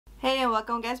Hey and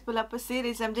welcome guys, pull up a seat.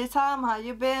 It's MJ time. How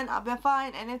you been? I've been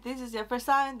fine. And if this is your first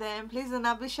time, then please do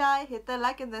not be shy. Hit the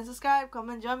like and then subscribe.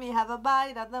 Come and join me. Have a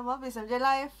bite. That then what is MJ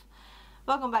life.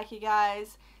 Welcome back, you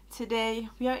guys. Today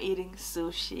we are eating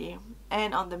sushi,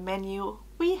 and on the menu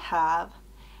we have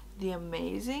the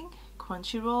amazing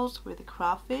crunchy rolls with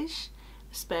crawfish,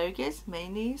 asparagus,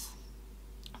 mayonnaise.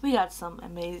 We got some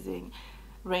amazing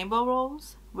rainbow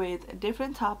rolls with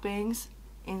different toppings.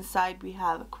 Inside we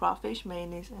have crawfish,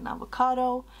 mayonnaise, and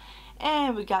avocado.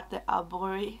 And we got the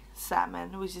Aburi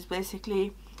salmon, which is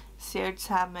basically seared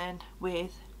salmon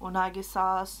with unagi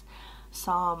sauce,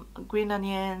 some green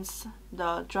onions,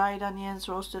 the dried onions,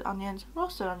 roasted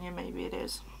onion maybe it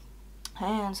is,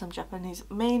 and some Japanese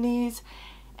mayonnaise.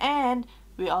 And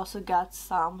we also got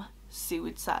some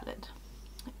seaweed salad.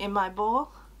 In my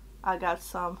bowl I got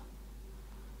some,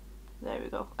 there we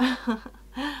go,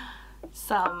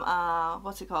 some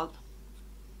what's it called,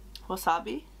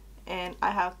 wasabi, and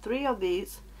I have 3 of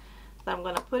these that I'm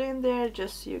gonna put in there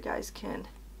just so you guys can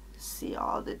see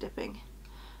all the dipping.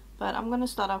 But I'm gonna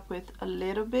start off with a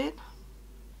little bit.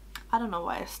 I don't know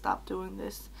why I stopped doing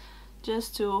this,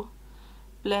 just to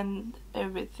blend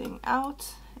everything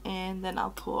out, and then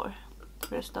I'll pour the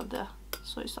rest of the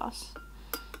soy sauce.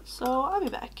 So I'll be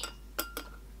back.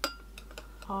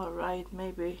 Alright,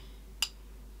 maybe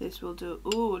this will do.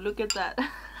 Ooh, look at that.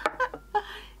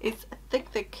 It's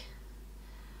thick.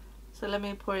 So let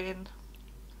me pour in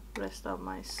the rest of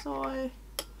my soy.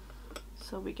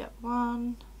 So we got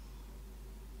 1,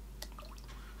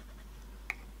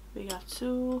 we got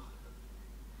 2,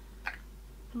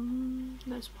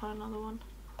 let's pour another one,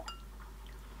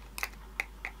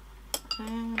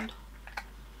 and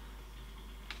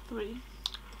 3.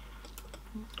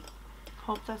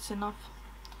 Hope that's enough.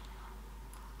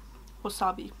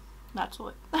 Wasabi, that's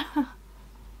what.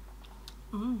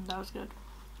 That was good.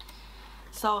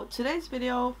 So today's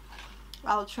video,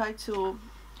 I'll try to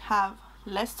have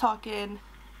less talking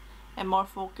and more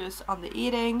focus on the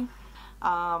eating.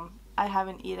 I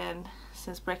haven't eaten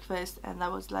since breakfast, and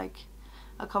that was like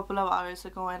a couple of hours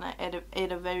ago, and I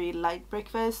ate a very light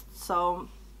breakfast, so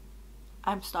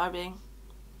I'm starving.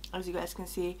 As you guys can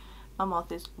see, my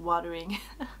mouth is watering.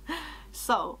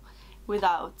 So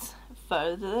without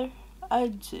further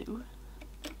ado,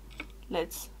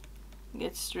 let's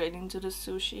get straight into the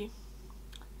sushi.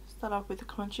 Start off with the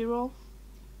crunchy roll.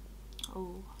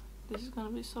 Oh, this is gonna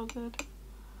be so good.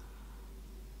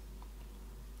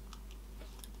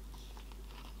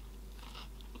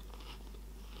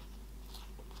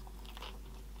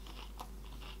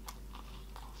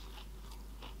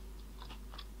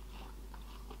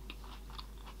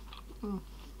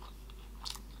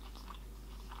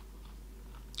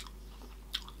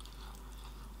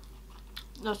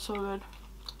 That's so good.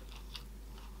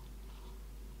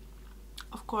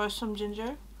 Of course, some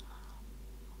ginger.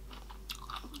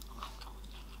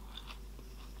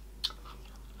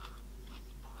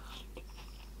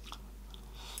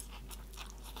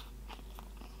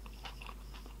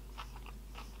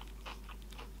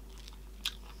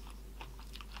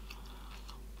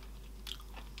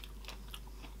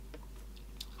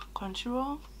 Crunchy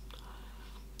roll.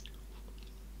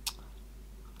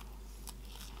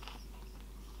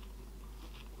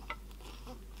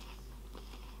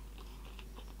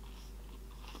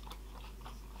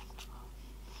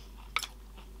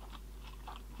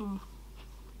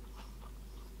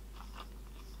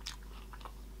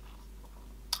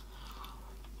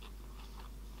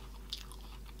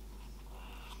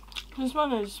 This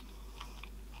one is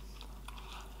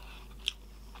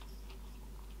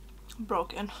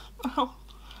broken.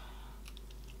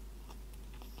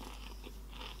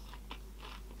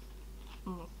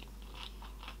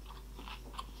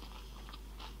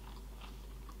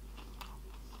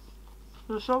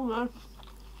 They're so good.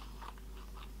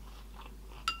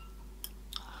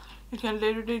 You can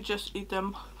literally just eat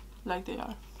them like they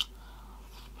are.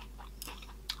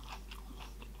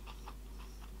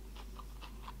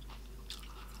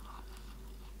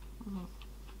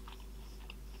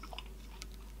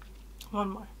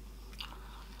 One more,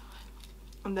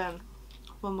 and then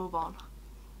we'll move on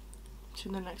to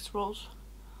the next rolls.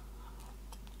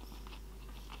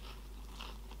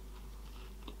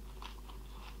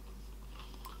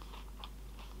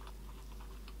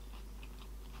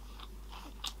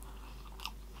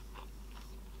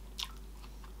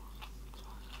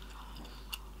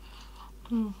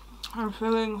 I'm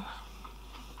feeling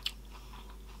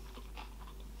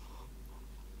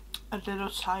a little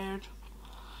tired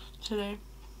today,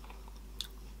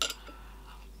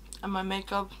 and my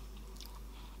makeup,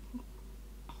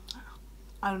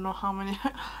 I don't know how many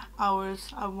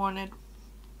hours I've worn it.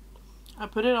 I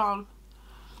put it on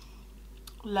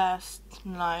last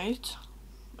night,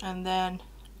 and then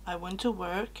I went to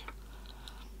work.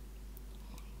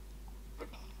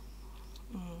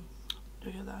 Do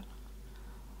you hear that?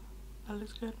 That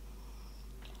looks good.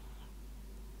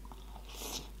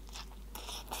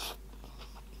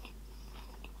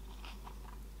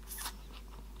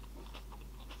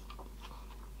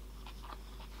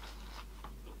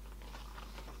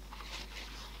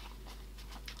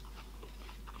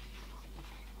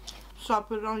 So I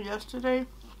put it on yesterday,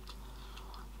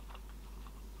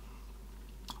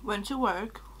 went to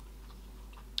work,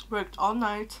 worked all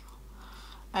night,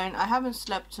 and I haven't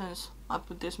slept since I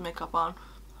put this makeup on.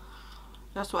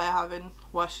 That's why I haven't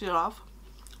washed it off.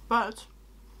 But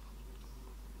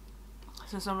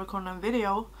since I'm recording a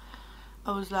video,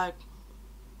 I was like,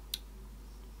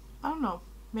 I don't know,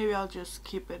 maybe I'll just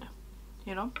keep it,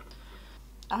 you know?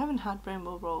 I haven't had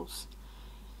rainbow rolls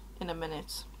in a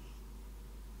minute.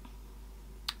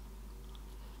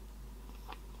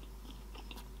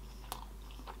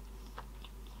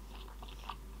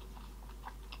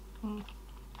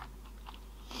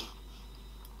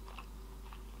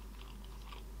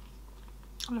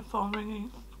 The phone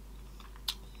ringing.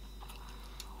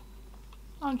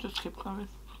 I'll just keep going.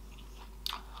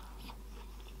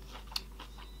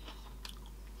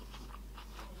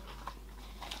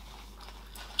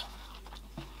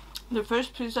 The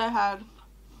first piece I had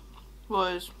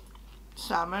was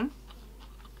salmon.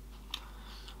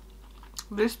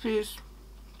 This piece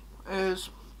is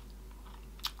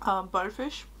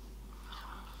butterfish.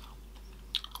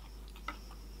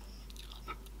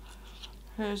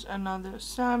 Here's another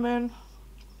salmon,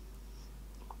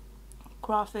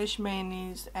 crawfish,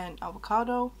 mayonnaise, and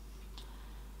avocado.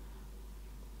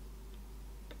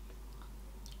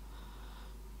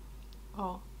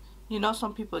 Oh, you know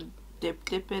some people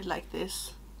dip it like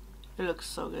this. It looks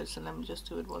so good, so let me just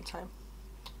do it one time.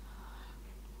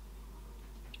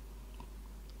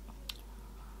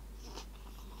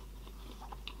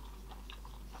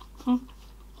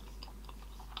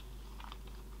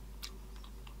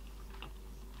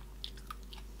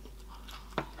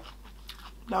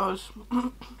 That was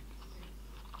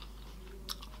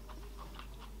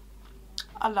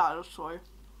a lot of soy.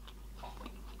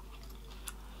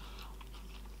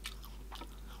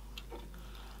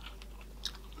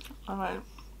 Alright.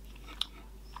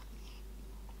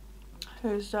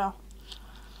 Here's the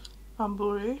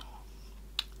Aburi.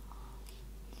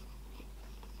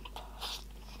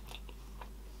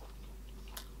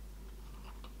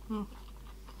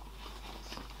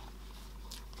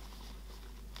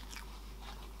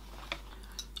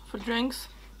 For drinks,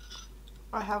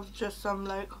 I have just some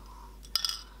like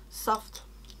soft,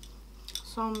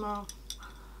 some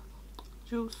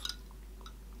juice.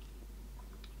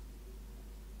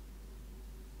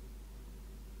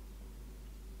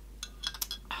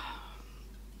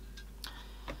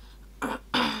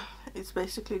 It's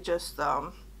basically just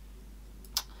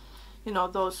you know,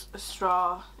 those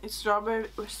it's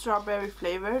strawberry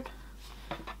flavored,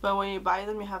 but when you buy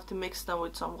them you have to mix them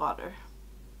with some water.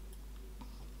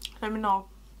 Let me know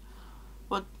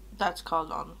what that's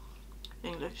called on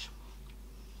English.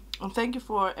 And thank you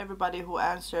for everybody who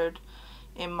answered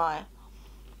in my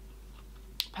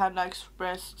Panda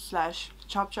Express /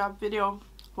 Chop Chop video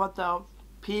what the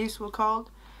peas were called,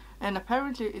 and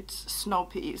apparently it's snow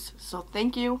peas. So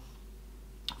thank you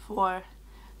for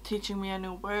teaching me a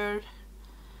new word.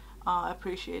 I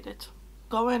appreciate it.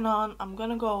 Going on, I'm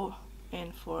gonna go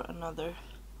in for another.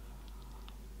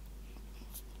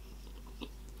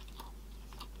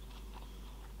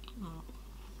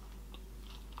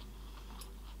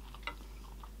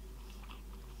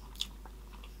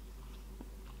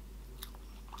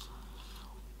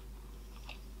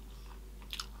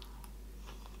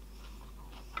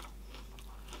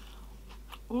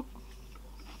 Oop.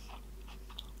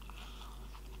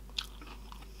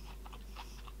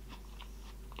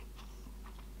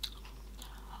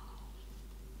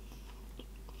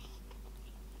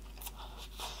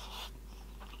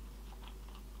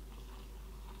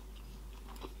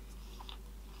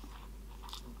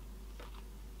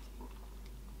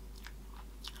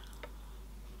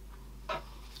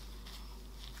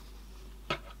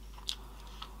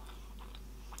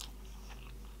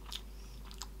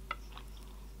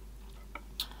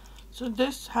 So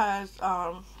this has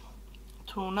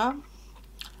tuna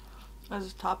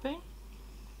as a topping.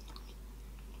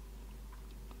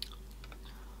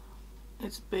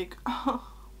 It's big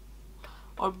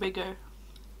or bigger.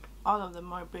 All of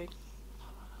them are big.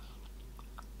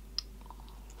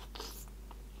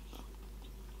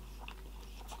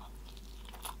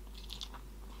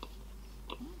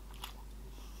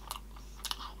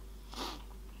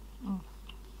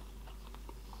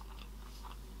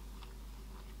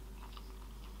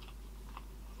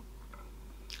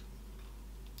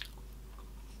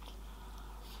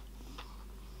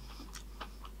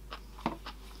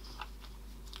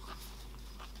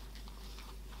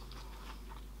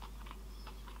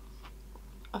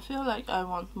 feel like I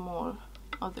want more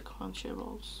of the crunchy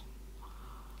rolls.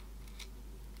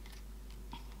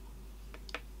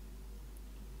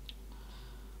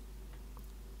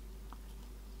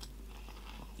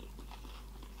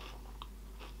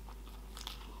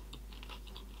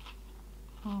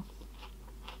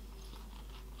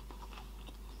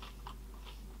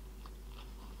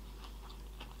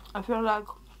 I feel like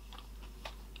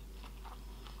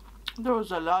there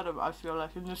was a lot of I feel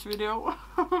like in this video.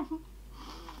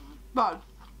 But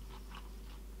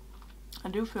I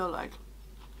do feel like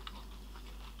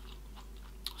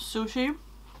sushi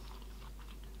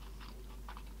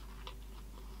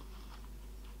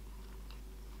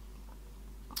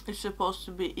is supposed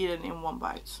to be eaten in one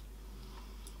bite.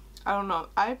 I don't know.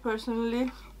 I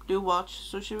personally do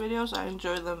watch sushi videos. I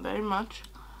enjoy them very much.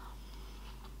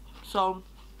 So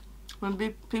when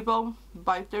people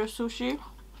bite their sushi,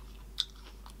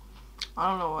 I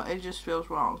don't know, it just feels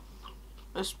wrong.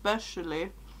 Especially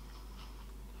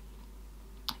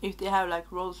if they have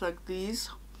like rolls like these,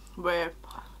 where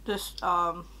this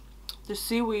the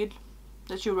seaweed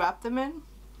that you wrap them in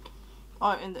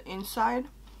are in the inside,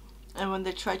 and when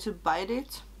they try to bite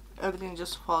it, everything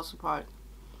just falls apart.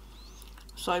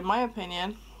 So in my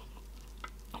opinion,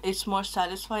 it's more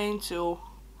satisfying to, you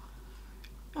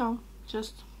know,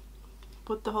 just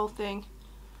put the whole thing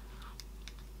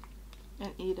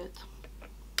and eat it.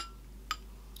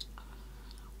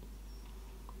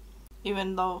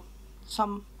 Even though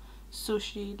some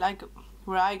sushi, like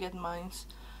where I get mine,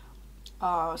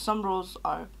 some rolls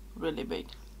are really big.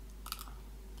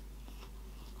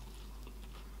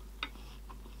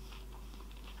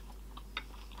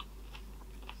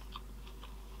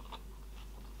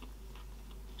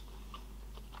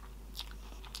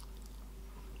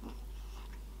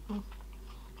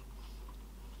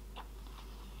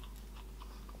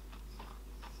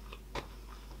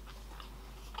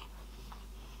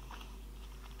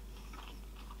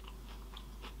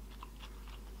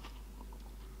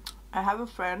 I have a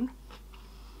friend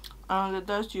that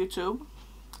does YouTube.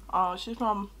 She's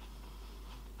from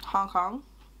Hong Kong,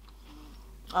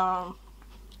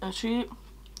 and she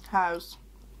has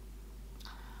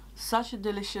such a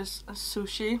delicious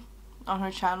sushi on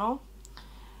her channel,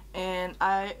 and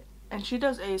she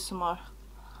does ASMR.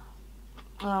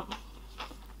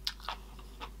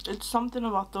 It's something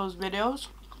about those videos.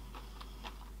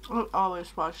 I'll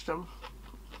always watch them.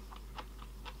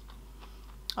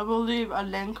 I will leave a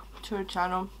link to her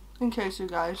channel in case you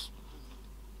guys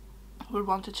would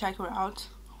want to check her out.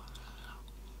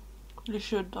 You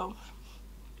should though.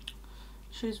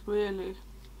 She's really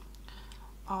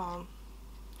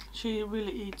she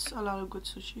really eats a lot of good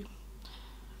sushi,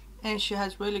 and she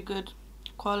has really good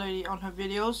quality on her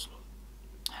videos.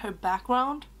 Her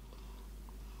background,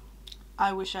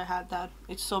 I wish I had that.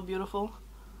 It's so beautiful.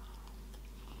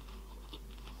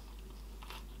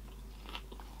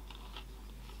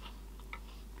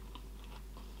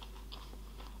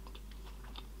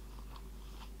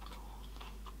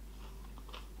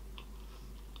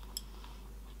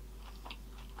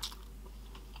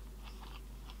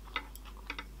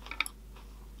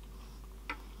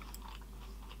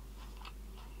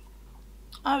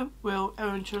 I will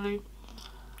eventually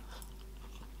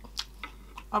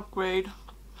upgrade,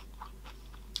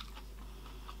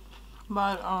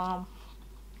 but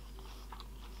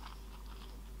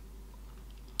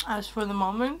as for the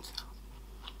moment,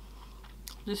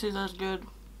 this is as good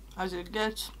as it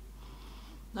gets.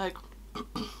 Like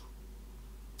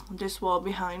this wall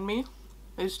behind me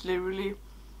is literally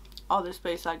all the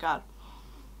space I got.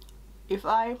 If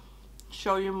I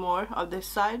show you more of this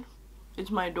side,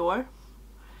 it's my door,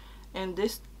 and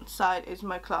this side is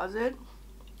my closet.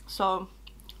 So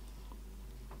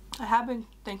I have been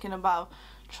thinking about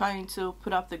trying to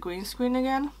put up the green screen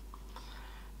again,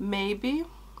 maybe,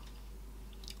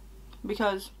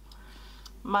 because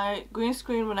my green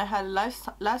screen when I had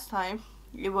last time,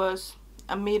 it was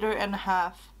 1.5 meters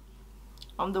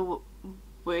on the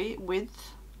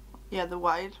width, yeah, the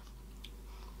wide,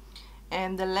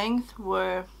 and the length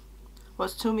was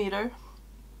 2 meters,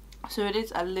 so it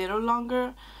is a little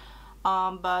longer.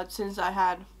 But since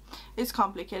it's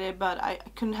complicated, but I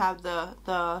couldn't have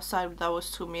the side that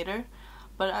was 2 meters.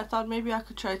 But I thought maybe I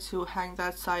could try to hang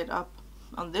that side up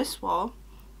on this wall,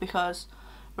 because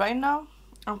right now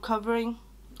I'm covering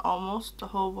almost the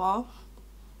whole wall,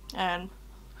 and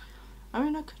I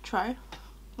mean, I could try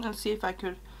and see if I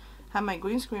could have my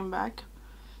green screen back.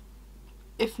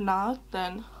 If not,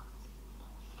 then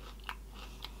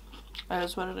that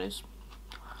is what it is.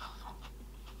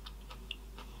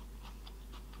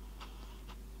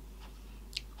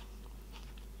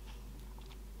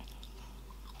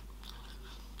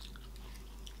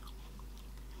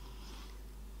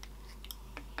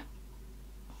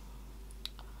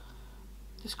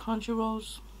 these crunchy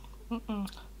rolls.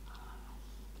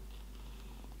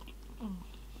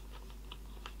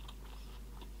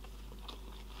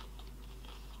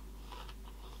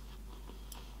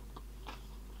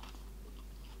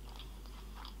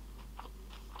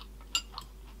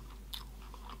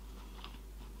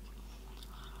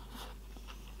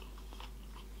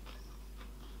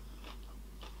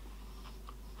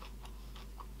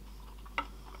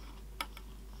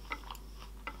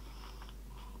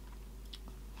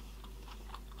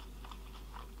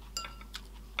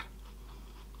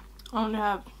 I only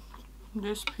have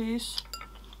this piece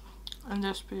and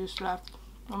this piece left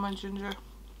on my ginger.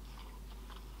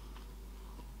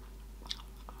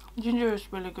 Ginger is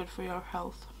really good for your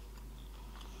health.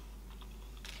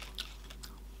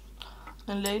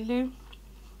 And lately,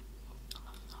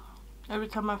 every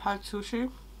time I've had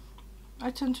sushi, I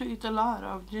tend to eat a lot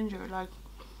of ginger. Like,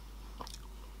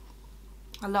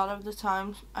 a lot of the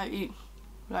times I eat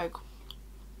like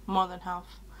more than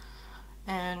half,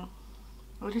 and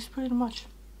it is pretty much,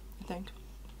 I think.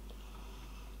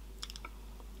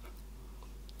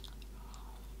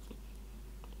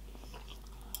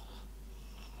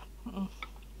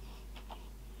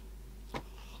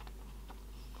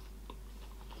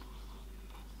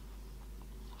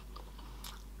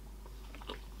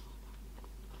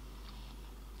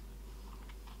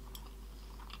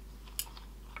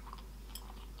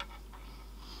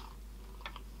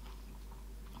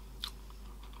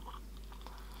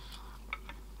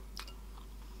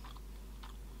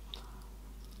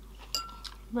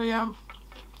 But yeah,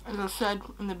 as I said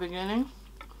in the beginning,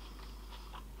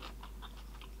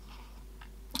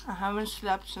 I haven't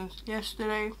slept since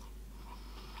yesterday,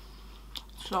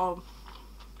 so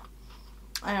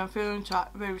I am feeling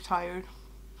very tired.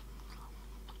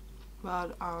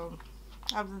 But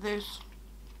after this,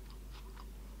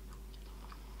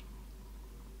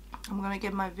 I'm gonna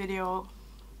get my video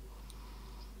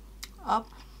up.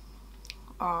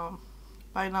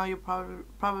 By now you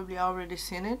probably already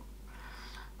seen it.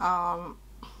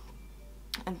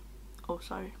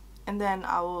 And then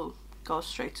I will go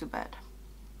straight to bed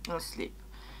and sleep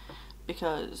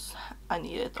because I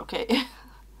need it, okay?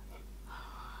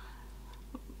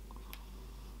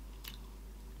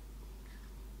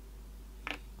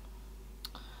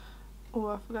 Oh,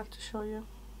 I forgot to show you.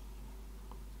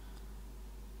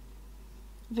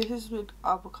 This is with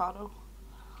avocado.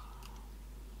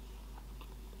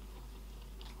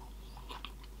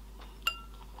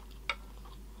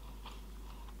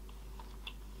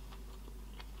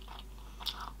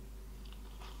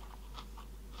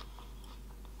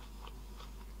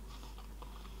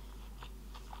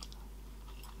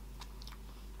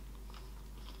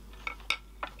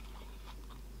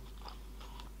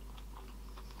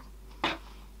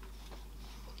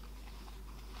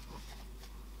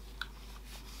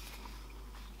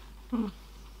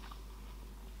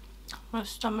 My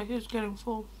stomach is getting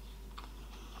full.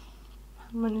 How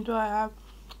many do I have?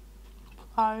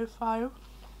 Five.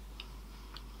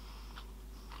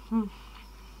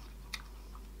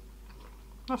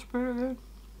 That's pretty good.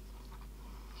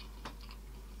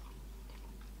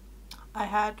 I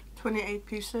had 28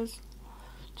 pieces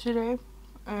today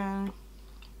and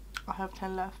I have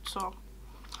 10 left, so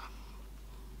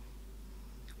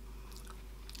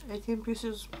 18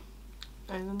 pieces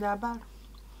isn't that bad.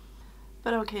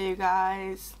 But okay, you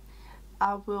guys,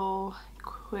 I will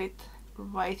quit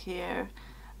right here.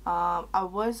 I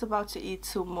was about to eat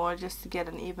 2 more just to get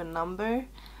an even number,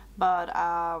 but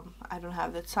I don't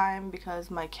have the time because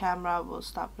my camera will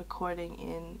stop recording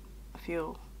in a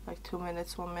few, like 2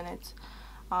 minutes, 1 minute.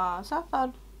 So I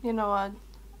thought, you know what,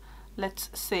 let's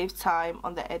save time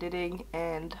on the editing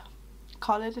and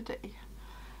call it a day.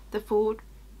 The food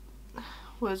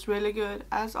was really good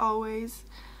as always.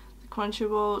 Crunchy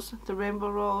rolls, the rainbow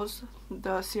rolls,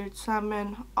 the seared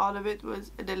salmon, all of it was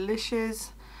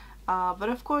delicious. But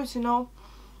of course, you know,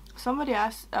 somebody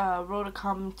wrote a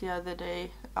comment the other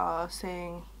day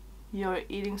saying you're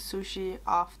eating sushi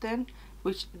often,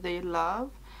 which they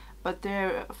love, but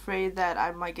they're afraid that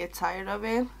I might get tired of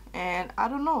it. And I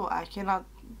don't know, I cannot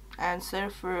answer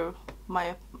for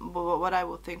what I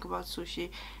will think about sushi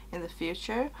in the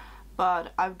future,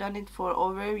 but I've done it for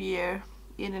over a year,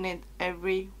 eating it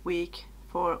every week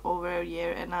for over a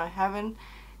year, and I haven't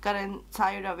gotten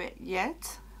tired of it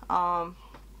yet. And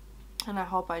I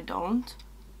hope I don't.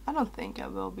 I don't think I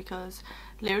will, because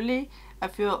literally I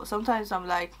feel sometimes I'm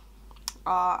like,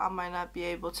 I might not be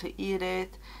able to eat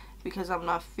it because I'm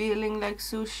not feeling like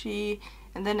sushi,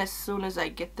 and then as soon as I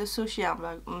get the sushi I'm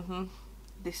like,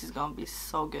 this is gonna be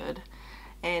so good,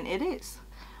 and it is.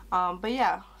 But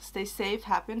yeah, stay safe,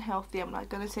 happy and healthy. I'm not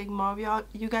gonna take more of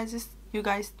you guys,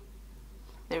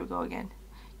 there we go again,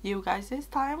 you guys this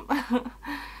time.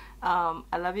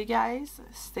 I love you guys.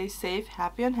 Stay safe,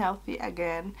 happy and healthy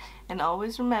again, and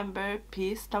always remember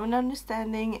peace, love and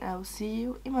understanding, and I will see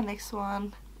you in my next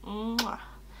one. Mwah.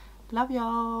 Love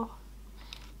y'all.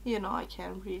 You know I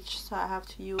can't reach, so I have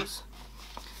to use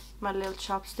my little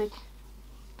chopstick.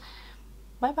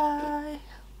 Bye bye.